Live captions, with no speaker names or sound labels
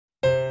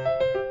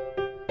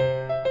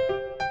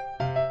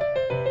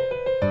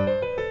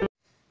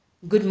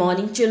Good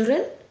morning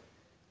children.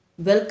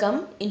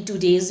 Welcome in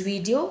today's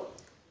video.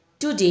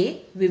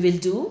 Today we will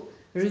do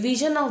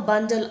revision of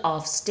bundle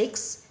of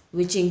sticks,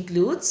 which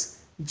includes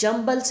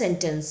jumbled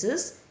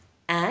sentences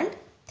and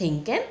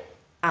think and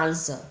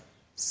answer.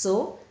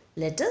 So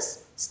let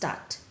us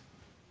start.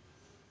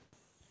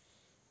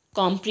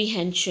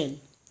 Comprehension.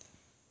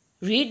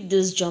 Read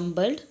these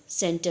jumbled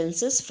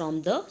sentences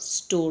from the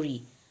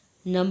story.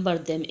 Number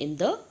them in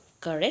the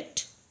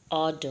correct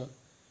order.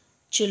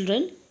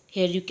 Children,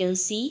 here you can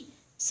see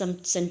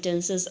some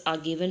sentences are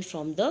given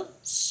from the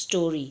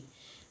story.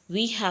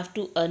 We have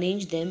to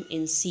arrange them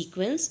in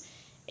sequence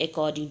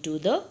according to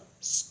the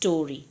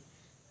story.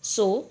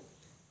 So,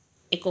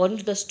 according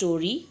to the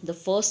story, the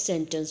first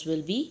sentence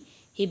will be,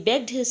 he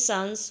begged his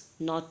sons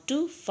not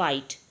to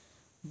fight,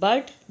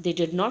 but they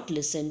did not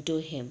listen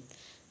to him.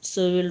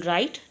 So, we will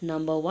write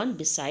number 1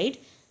 beside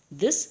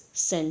this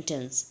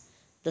sentence.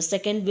 The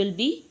second will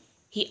be,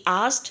 he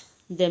asked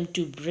them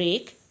to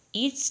break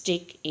each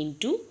stick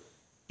into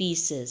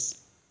pieces.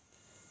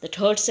 The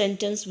third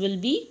sentence will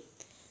be,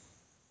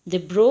 they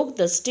broke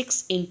the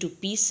sticks into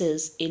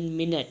pieces in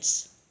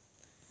minutes.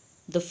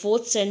 The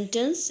fourth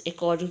sentence,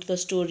 according to the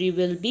story,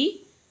 will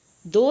be,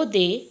 though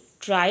they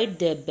tried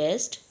their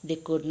best, they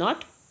could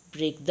not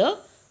break the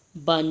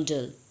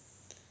bundle.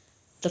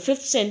 The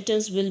fifth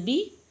sentence will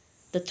be,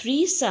 the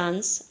three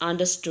sons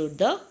understood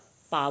the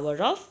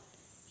power of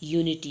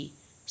unity.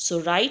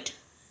 So write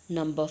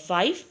number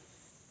 5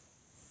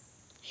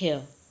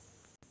 here.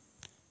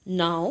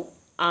 Now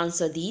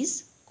answer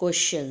these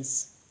questions.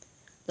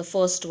 The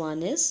first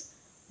one is,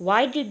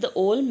 why did the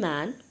old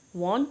man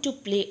want to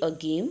play a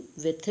game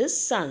with his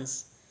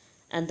sons?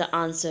 And the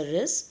answer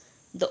is,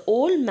 the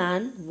old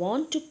man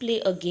wanted to play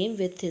a game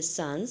with his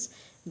sons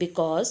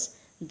because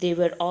they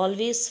were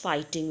always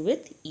fighting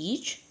with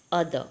each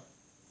other.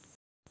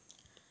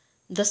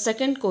 The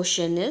second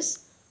question is,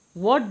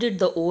 what did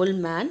the old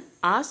man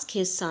ask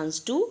his sons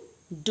to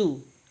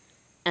do?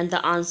 And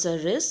the answer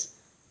is,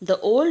 the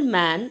old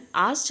man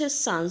asked his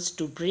sons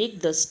to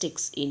break the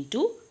sticks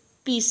into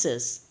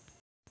pieces.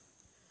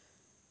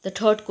 The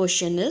third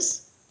question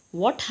is,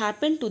 what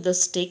happened to the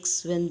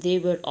sticks when they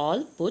were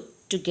all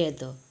put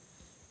together?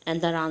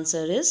 And the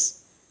answer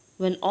is,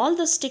 when all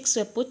the sticks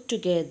were put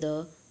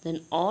together,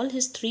 then all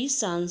his three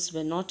sons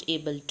were not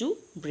able to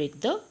break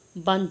the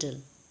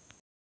bundle.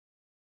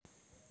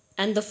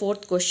 And the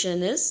fourth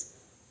question is,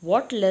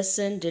 what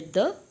lesson did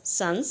the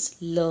sons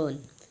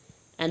learn?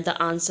 And the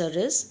answer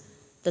is,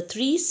 the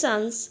three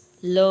sons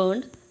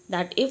learned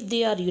that if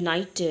they are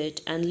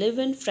united and live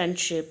in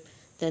friendship,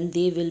 then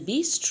they will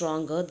be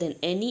stronger than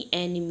any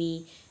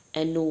enemy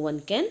and no one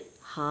can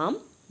harm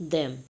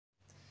them.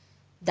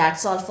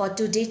 That's all for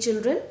today,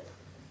 children.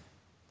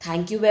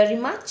 Thank you very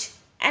much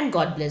and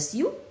God bless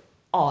you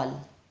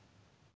all.